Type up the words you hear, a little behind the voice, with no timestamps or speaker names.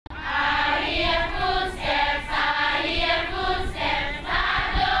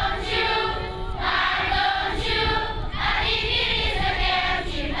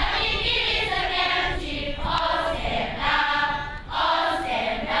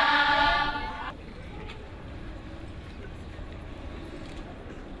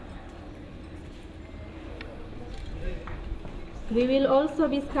We will also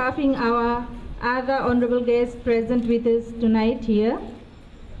be scarfing our other honorable guests present with us tonight here.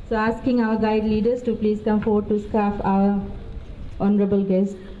 So asking our guide leaders to please come forward to scarf our honorable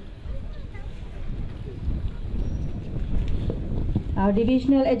guests. Our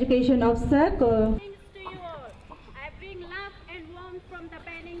Divisional Education Officer. Greetings to you all. I bring love and warmth from the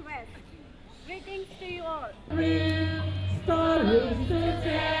burning west. Greetings to you all. Stories to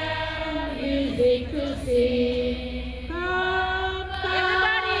tell, music to sing. Come,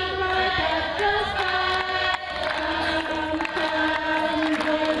 Everybody! look at the sky.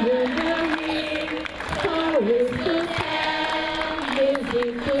 Come, join the ring. Stories to tell,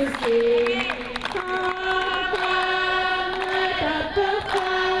 music to sing. Come, look at the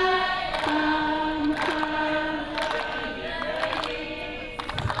sky. Come,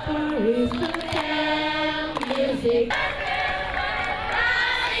 stories to tell, music.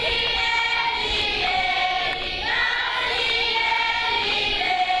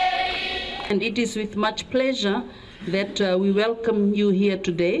 And it is with much pleasure that we welcome you here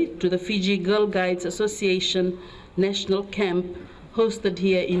today to the Fiji Girl Guides Association National Camp hosted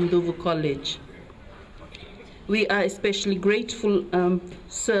here in Cuvu College. We are especially grateful,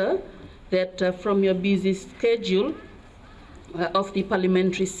 sir, that from your busy schedule of the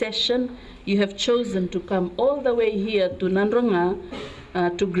parliamentary session, you have chosen to come all the way here to Nadroga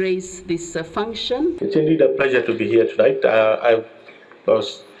to grace this function. It's indeed a pleasure to be here tonight. I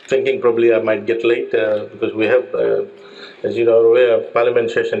was thinking probably I might get late because we have, as you know, a parliament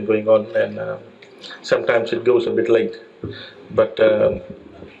session going on, and sometimes it goes a bit late. But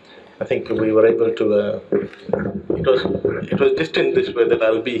I think we were able to. It was destined this way that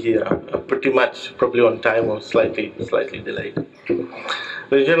I'll be here pretty much probably on time or slightly delayed.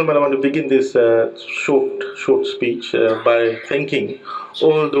 Ladies and gentlemen, I want to begin this short speech by thanking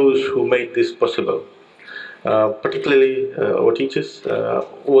all those who made this possible. Particularly our teachers,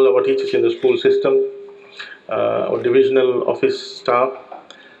 all our teachers in the school system, our divisional office staff,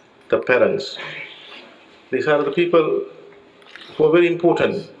 the parents. These are the people who are very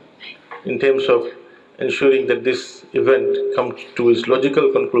important in terms of ensuring that this event comes to its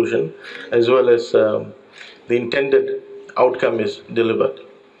logical conclusion, as well as the intended outcome is delivered.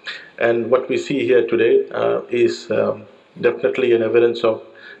 And what we see here today is definitely an evidence of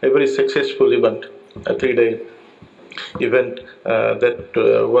a very successful event, a 3-day event that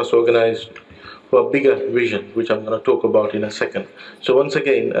was organized for a bigger vision, which I'm going to talk about in a second. So once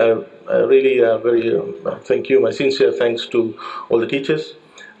again, really very thank you. My sincere thanks to all the teachers,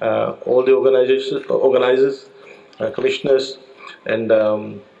 all the organizers, commissioners, and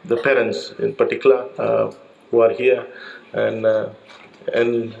the parents in particular who are here, and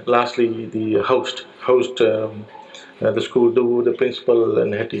lastly the host, the school, the principal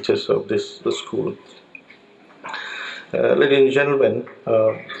and head teachers of the school. Ladies and gentlemen,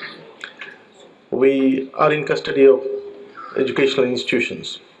 we are in custody of educational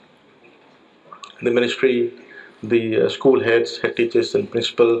institutions. The ministry, the school heads, head teachers and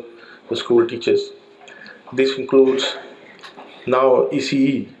principal, the school teachers. This includes now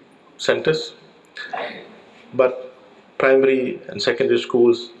ECE centers, but primary and secondary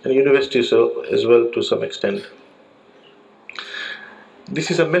schools and universities as well to some extent. This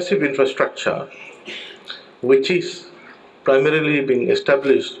is a massive infrastructure which is primarily being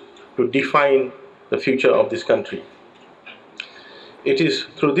established to define the future of this country. It is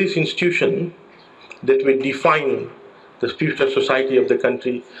through this institution that we define the future society of the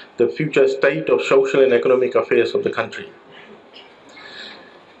country, the future state of social and economic affairs of the country.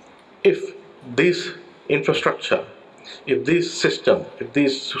 If this infrastructure, if this system, if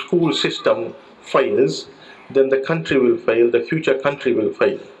this school system fails, then the country will fail, the future country will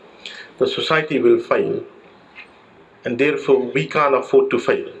fail, the society will fail, and therefore we can't afford to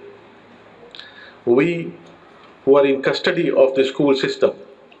fail. We who are in custody of the school system,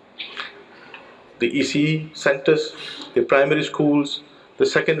 the ECE centers, the primary schools, the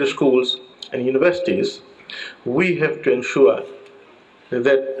secondary schools and universities, we have to ensure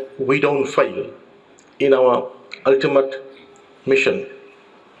that we don't fail in our ultimate mission.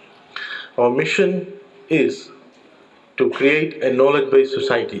 Our mission is to create a knowledge-based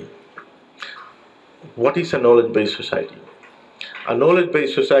society. What is a knowledge-based society? A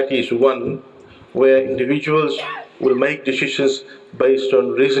knowledge-based society is one where individuals will make decisions based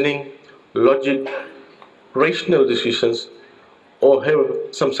on reasoning, logic, rational decisions, or have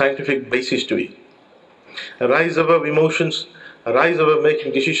some scientific basis to it. A rise above emotions, a rise above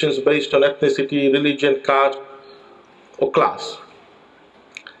making decisions based on ethnicity, religion, caste, or class.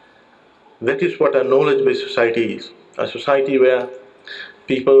 That is what a knowledge-based society is. A society where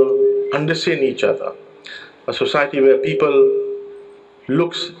people understand each other. A society where people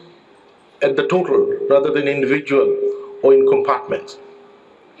looks at the total rather than individual or in compartments.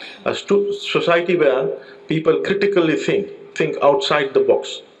 A society where people critically think outside the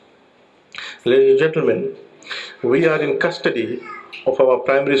box. Ladies and gentlemen, we are in custody of our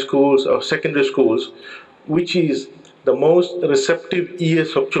primary schools, our secondary schools, which is the most receptive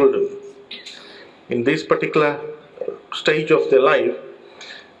years of children. In this particular stage of their life,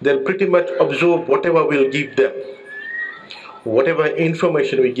 they'll pretty much absorb whatever we'll give them, whatever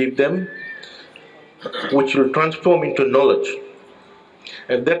information we give them, which will transform into knowledge.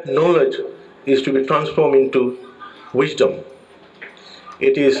 And that knowledge is to be transformed into wisdom.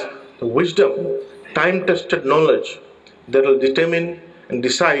 It is wisdom, time-tested knowledge, that will determine and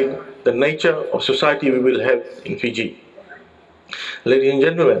decide the nature of society we will have in Fiji. Ladies and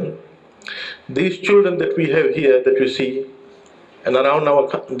gentlemen, these children that we have here, that we see, and around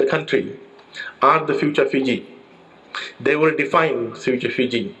the country, are the future Fiji. They will define future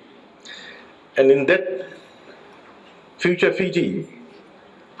Fiji. And in that future Fiji,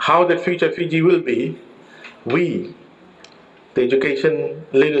 how that future Fiji will be, we, the education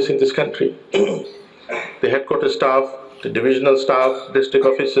leaders in this country, the headquarters staff, the divisional staff, district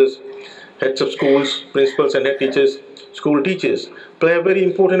officers, heads of schools, principals and head teachers, school teachers, play a very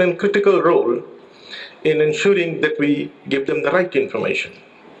important and critical role in ensuring that we give them the right information.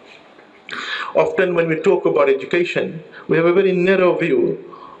 Often when we talk about education, we have a very narrow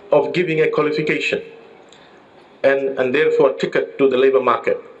view of giving a qualification and therefore a ticket to the labor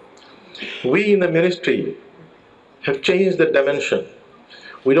market. We in the ministry have changed the dimension.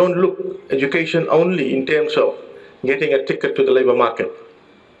 We don't look education only in terms of getting a ticket to the labor market.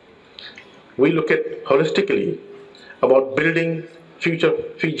 We look at holistically about building future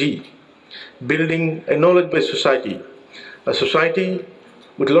Fiji, building a knowledge-based society, a society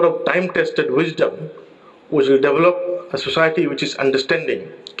with a lot of time-tested wisdom, which will develop a society which is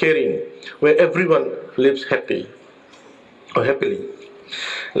understanding, caring, where everyone lives happy or happily.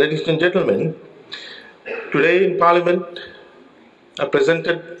 Ladies and gentlemen, today in Parliament, I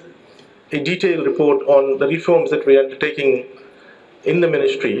presented a detailed report on the reforms that we are undertaking in the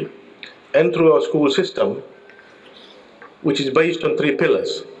ministry and through our school system, which is based on 3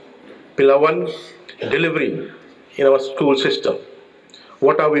 pillars. Pillar 1, delivery in our school system.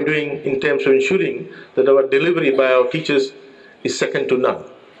 What are we doing in terms of ensuring that our delivery by our teachers is second to none?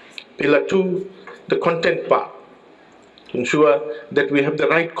 Pillar 2, the content part. Ensure that we have the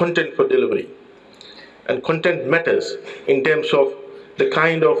right content for delivery. And content matters in terms of the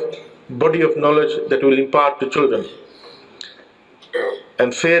kind of body of knowledge that we will impart to children.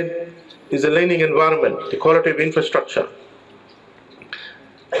 And third is the learning environment, the quality of infrastructure.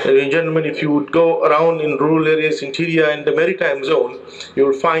 Ladies and gentlemen, if you would go around in rural areas, interior and the maritime zone, you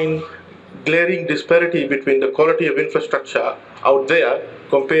will find glaring disparity between the quality of infrastructure out there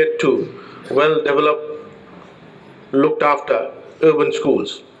compared to well-developed, looked after urban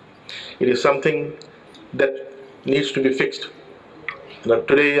schools. It is something that needs to be fixed. Now,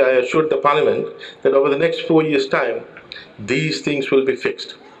 today I assured the Parliament that over the next 4 years' time, these things will be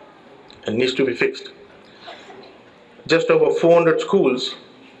fixed and needs to be fixed. Just over 400 schools,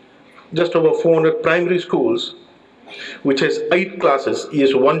 just over 400 primary schools, which has 8 classes,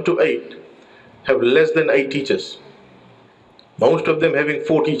 years 1 to 8, have less than 8 teachers. Most of them having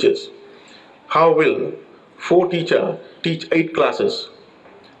 4 teachers. How will 4 teachers teach 8 classes?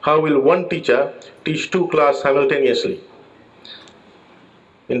 How will 1 teacher teach 2 classes simultaneously?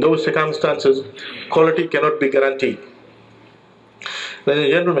 In those circumstances, quality cannot be guaranteed. Ladies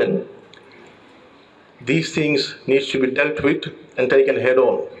and gentlemen, these things need to be dealt with and taken head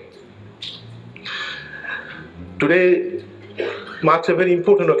on. Today marks a very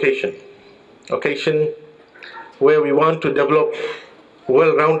important occasion where we want to develop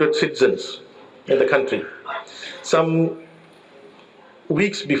well-rounded citizens in the country. Some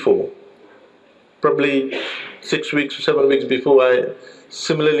weeks before, probably 6 weeks or 7 weeks before, I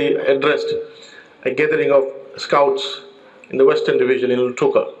similarly addressed a gathering of scouts in the Western Division in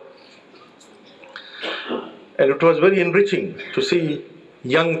Nadroga. And it was very enriching to see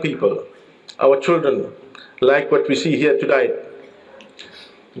young people, our children, like what we see here today,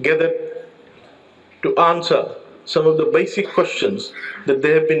 gathered to answer some of the basic questions that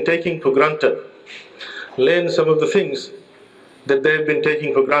they have been taking for granted, learn some of the things that they have been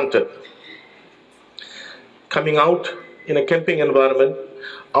taking for granted. Coming out in a camping environment,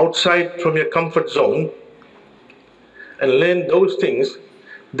 outside from your comfort zone, and learn those things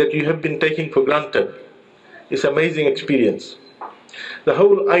that you have been taking for granted is an amazing experience. The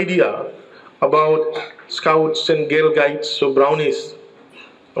whole idea about scouts and girl guides or brownies,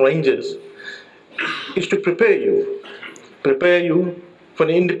 rangers, is to prepare you for an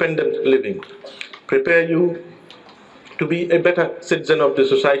independent living, prepare you to be a better citizen of the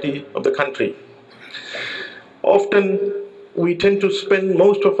society, of the country. Often we tend to spend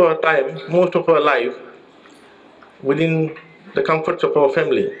most of our time, most of our life within the comforts of our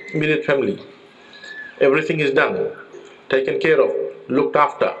family, immediate family. Everything is done, taken care of, looked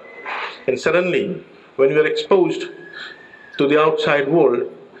after. And suddenly, when we are exposed to the outside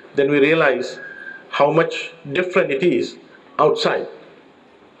world, then we realize how much different it is outside.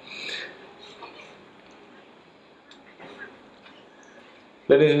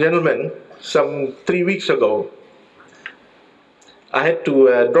 Ladies and gentlemen, some 3 weeks ago, I had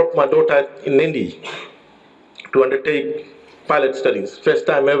to drop my daughter in India to undertake pilot studies. First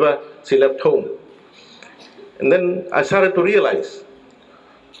time ever she left home. And then I started to realize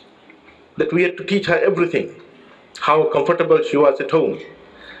that we had to teach her everything, how comfortable she was at home,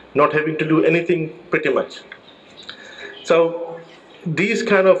 not having to do anything pretty much. So these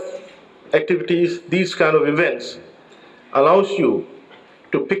kind of activities, these kind of events allows you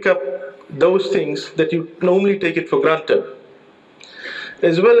to pick up those things that you normally take it for granted,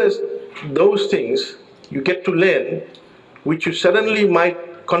 as well as those things you get to learn which you suddenly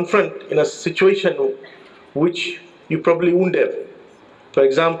might confront in a situation which you probably wouldn't have. For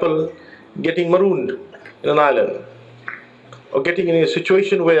example, getting marooned in an island, or getting in a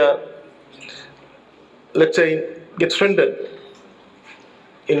situation where, let's say, get stranded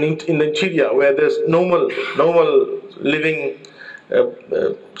in the interior where there's normal living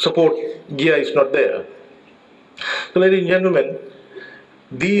support gear is not there. So, ladies and gentlemen,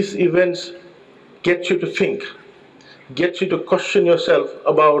 these events get you to think, get you to question yourself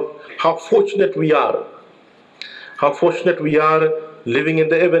about how fortunate we are living in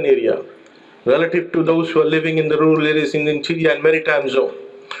the urban area relative to those who are living in the rural areas in the interior and maritime zone,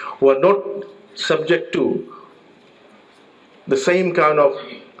 who are not subject to the same kind of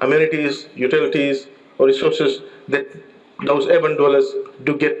amenities, utilities, or resources that those urban dwellers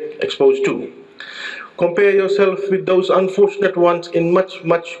do get exposed to. Compare yourself with those unfortunate ones in much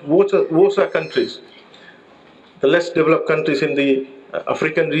worse countries, the less developed countries in the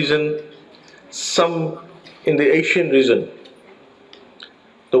African region, some in the Asian region,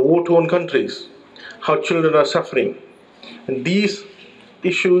 the war-torn countries, how children are suffering. And these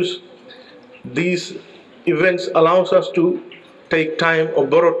issues, these events allows us to take time or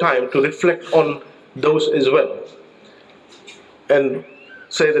borrow time to reflect on those as well and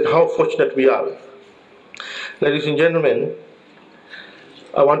say that how fortunate we are. Ladies and gentlemen,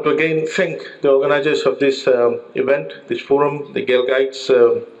 I want to again thank the organizers of this event, this forum, the Girl Guides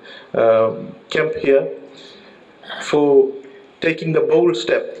camp here, for taking the bold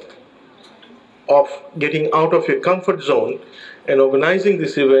step of getting out of your comfort zone and organizing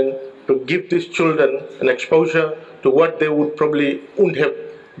this event to give these children an exposure to what they would probably wouldn't have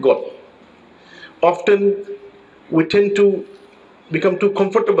got. Often we tend to become too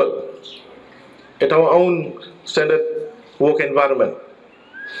comfortable at our own standard work environment,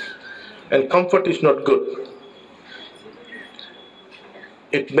 and comfort is not good.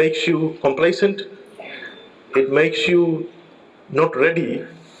 It makes you complacent, it makes you not ready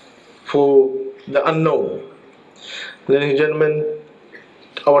for the unknown. Ladies and gentlemen,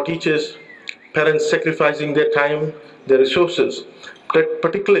 our teachers, parents sacrificing their time, their resources,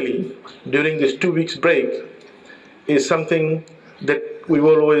 particularly during this 2 weeks break, is something that we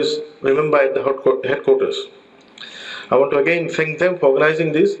will always remember at the headquarters. I want to again thank them for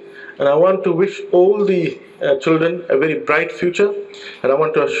organizing this, and I want to wish all the children a very bright future, and I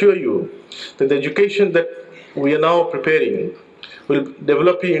want to assure you that the education that we are now preparing will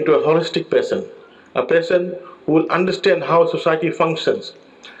develop you into a holistic person, a person who will understand how society functions,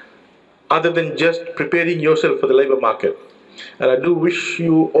 other than just preparing yourself for the labor market. And I do wish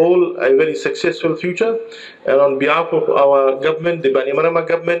you all a very successful future. And on behalf of our government, the Bainimarama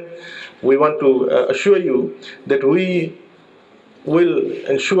government, we want to assure you that we will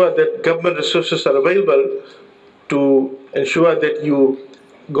ensure that government resources are available to ensure that you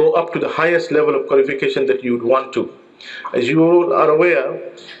go up to the highest level of qualification that you would want to. As you all are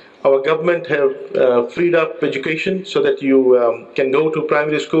aware, our government have freed up education so that you can go to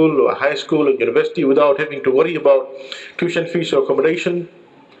primary school or high school or university without having to worry about tuition fees or accommodation.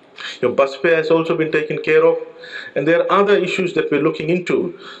 Your bus fare has also been taken care of. And there are other issues that we're looking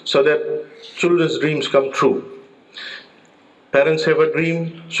into so that children's dreams come true. Parents have a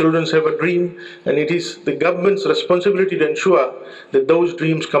dream, children have a dream, and it is the government's responsibility to ensure that those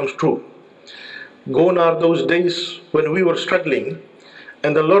dreams come true. Gone are those days when we were struggling,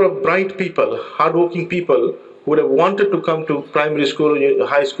 and a lot of bright people, hardworking people, would have wanted to come to primary school, or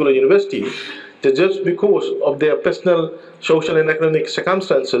high school, or university, just because of their personal, social and economic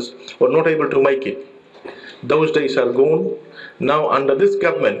circumstances were not able to make it. Those days are gone. Now under this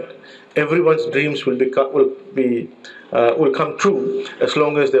government, everyone's dreams will come true as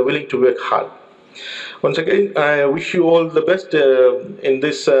long as they're willing to work hard. Once again, I wish you all the best in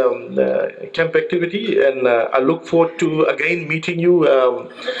this camp activity, and I look forward to again meeting you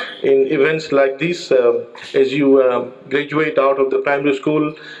in events like this as you graduate out of the primary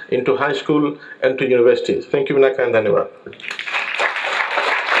school into high school and to universities. Thank you, Vinaka, and Dhanyavad.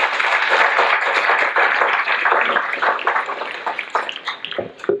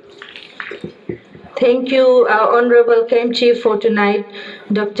 Thank you, our Honorable Camp Chief for tonight,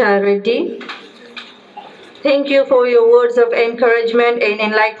 Dr. Reddy. Thank you for your words of encouragement and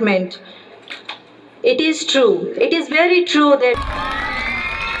enlightenment. It is true, it is very true that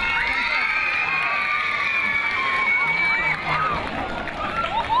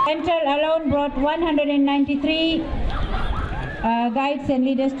Central alone brought 193 guides and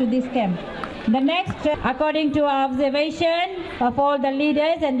leaders to this camp. The next, according to our observation of all the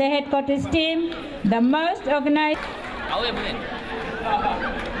leaders and the headquarters team, the most organized.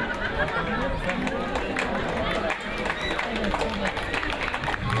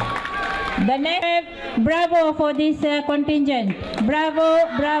 The next, bravo for this contingent. Bravo,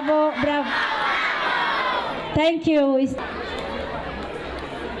 bravo, bravo. Thank you.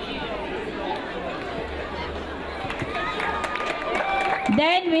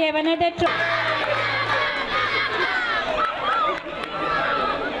 Then we have another.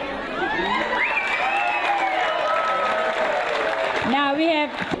 Now we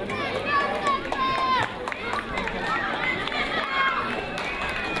have.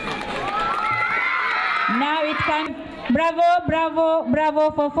 Now it comes. Bravo, bravo,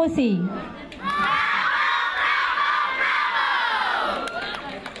 bravo for Fusi.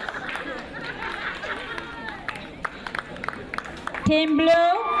 Team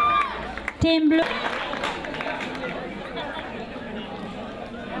blue, team blue.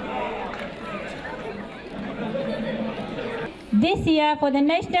 This year for the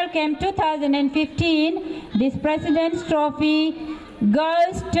National Camp 2015, this President's Trophy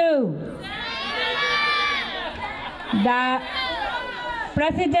goes to the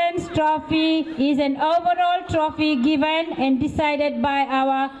President's Trophy is an overall trophy given and decided by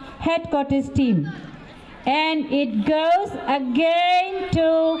our headquarters team. And it goes again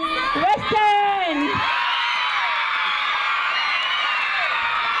to Western.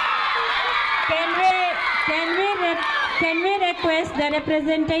 Can we request the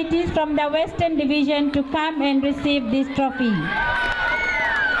representatives from the Western Division to come and receive this trophy?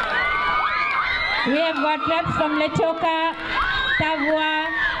 We have got reps from Lechoka, Tavua,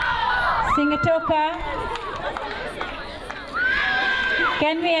 Singatoka.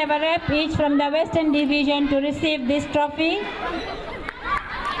 Can we have a rep each from the Western Division to receive this trophy?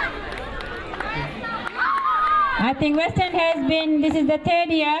 I think Western has been, this is the third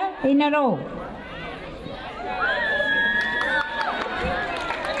year in a row.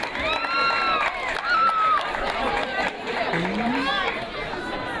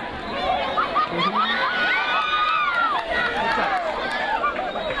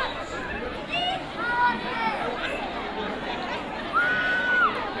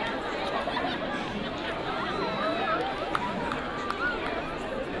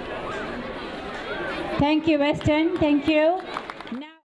 Thank you, Western. Thank you.